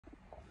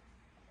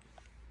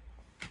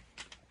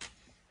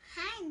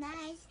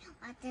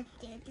welcome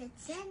to the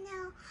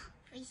channel.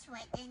 Please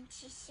wait and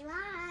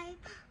subscribe.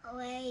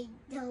 We're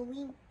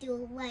going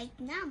to right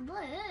number.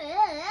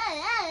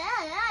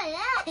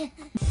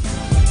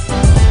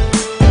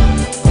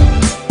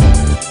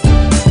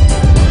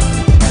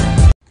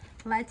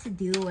 Let's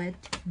do it.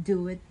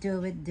 Do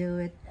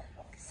it.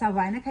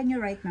 Savannah, can you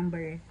write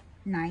number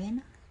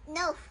 9?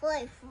 No,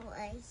 4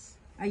 boys.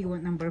 Oh, you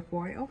want number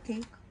 4?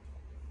 Okay.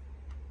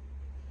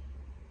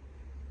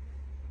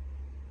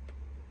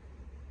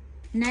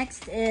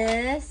 Next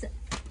is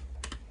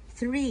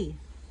 3.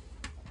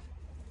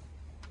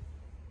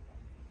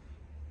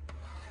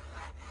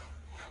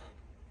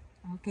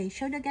 Okay,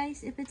 show the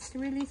guys if it's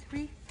really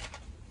 3.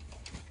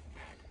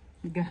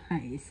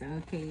 Guys,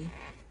 okay.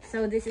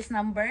 So this is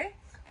number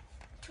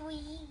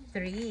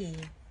 3.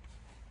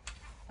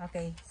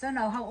 Okay, so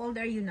now how old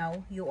are you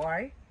now? You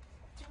are?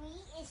 3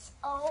 is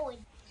old.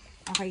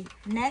 Okay,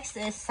 next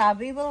is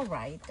Savy will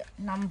write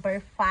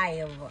number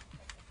 5.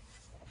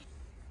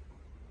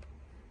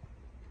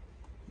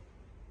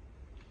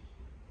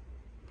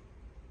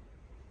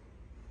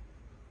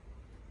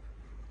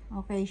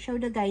 Okay, show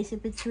the guys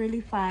if it's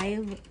really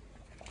 5.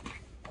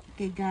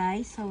 Okay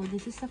guys, so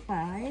this is a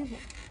 5.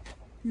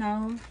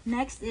 Now,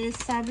 next is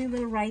Savy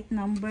will write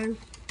number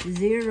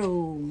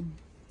 0.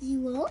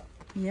 0?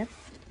 Yep.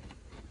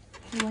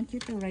 I want you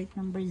to write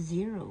number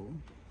 0.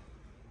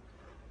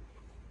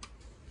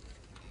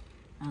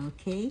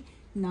 Okay,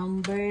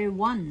 number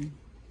 1.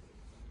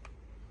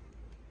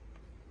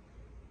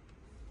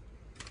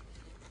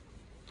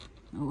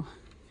 Oh,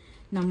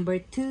 number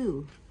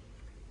 2.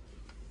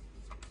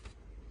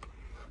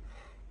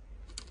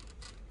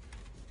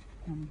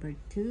 Number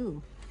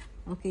 2.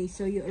 Okay,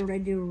 so you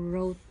already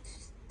wrote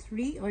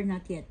 3 or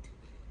not yet?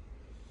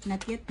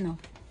 Not yet, no?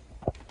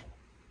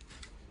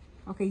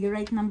 Okay, you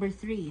write number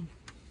 3.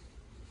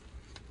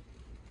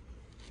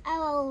 I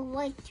will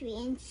write 3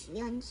 and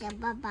yun sa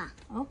baba.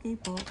 Okay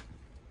po.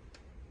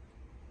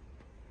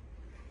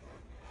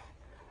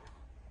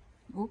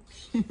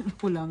 Oops.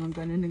 Kulangan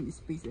ka na ng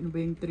space. Ano ba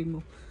yung 3 mo?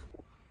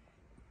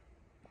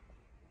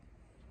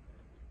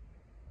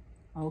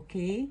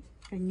 Okay.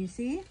 Can you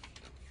see?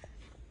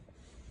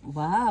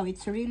 Wow,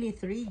 it's really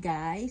 3,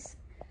 guys.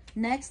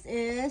 Next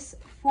is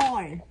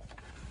 4.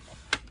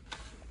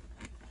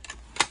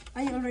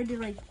 I already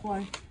write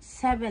 4.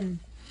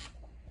 7.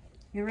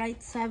 You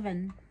write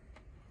 7.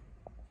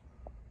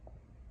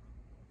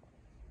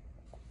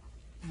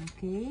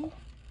 Okay.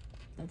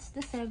 That's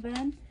the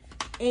 7.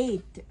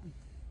 8.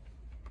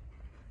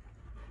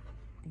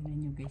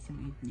 Tingnan nyo guys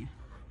yung 8 niya.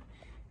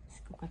 Mas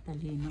ko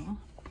katalino.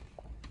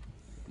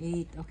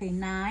 8. Okay,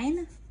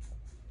 9.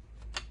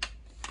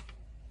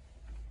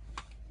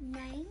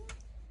 9.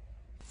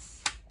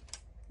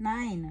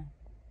 9.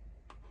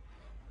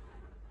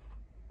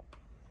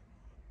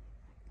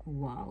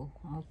 Wow.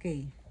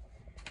 Okay.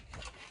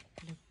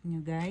 Look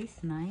nyo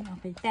guys. 9.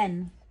 Okay.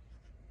 10.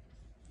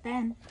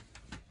 10.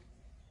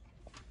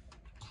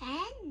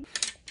 10.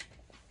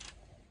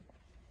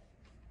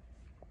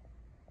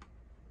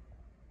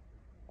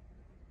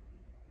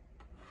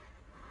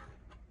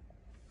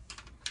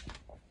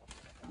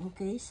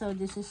 Okay. So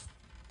this is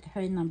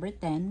her number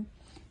 10.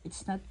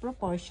 It's not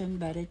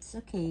proportion, but it's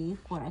okay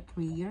for a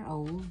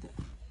 3-year-old.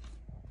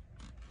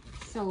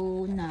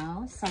 So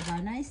now,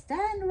 Savannah is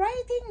done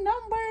writing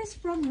numbers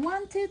from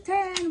 1 to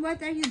 10.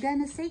 What are you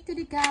gonna say to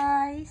the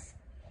guys?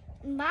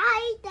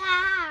 Bye,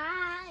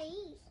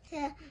 guys.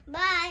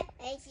 Bye.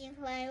 Thank you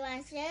for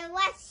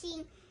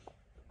watching.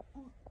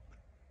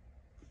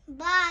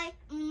 Bye.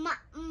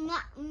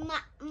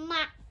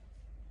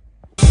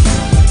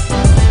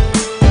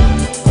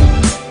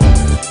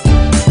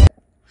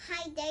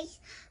 Hi,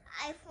 guys.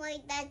 I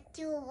forgot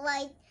to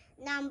write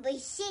number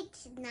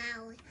 6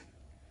 now.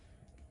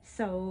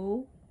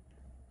 So,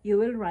 you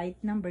will write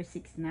number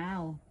 6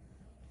 now.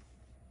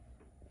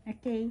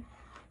 Okay.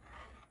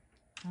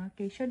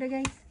 Okay, show the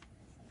guys.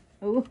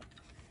 Oh,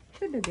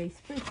 show the guys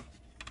first.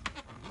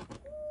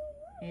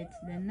 It's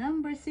the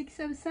number 6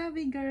 of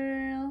Savy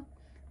girl.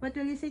 What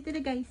will you say to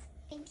the guys?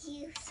 Thank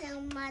you so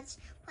much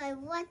for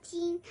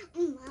watching.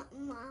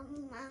 Mama.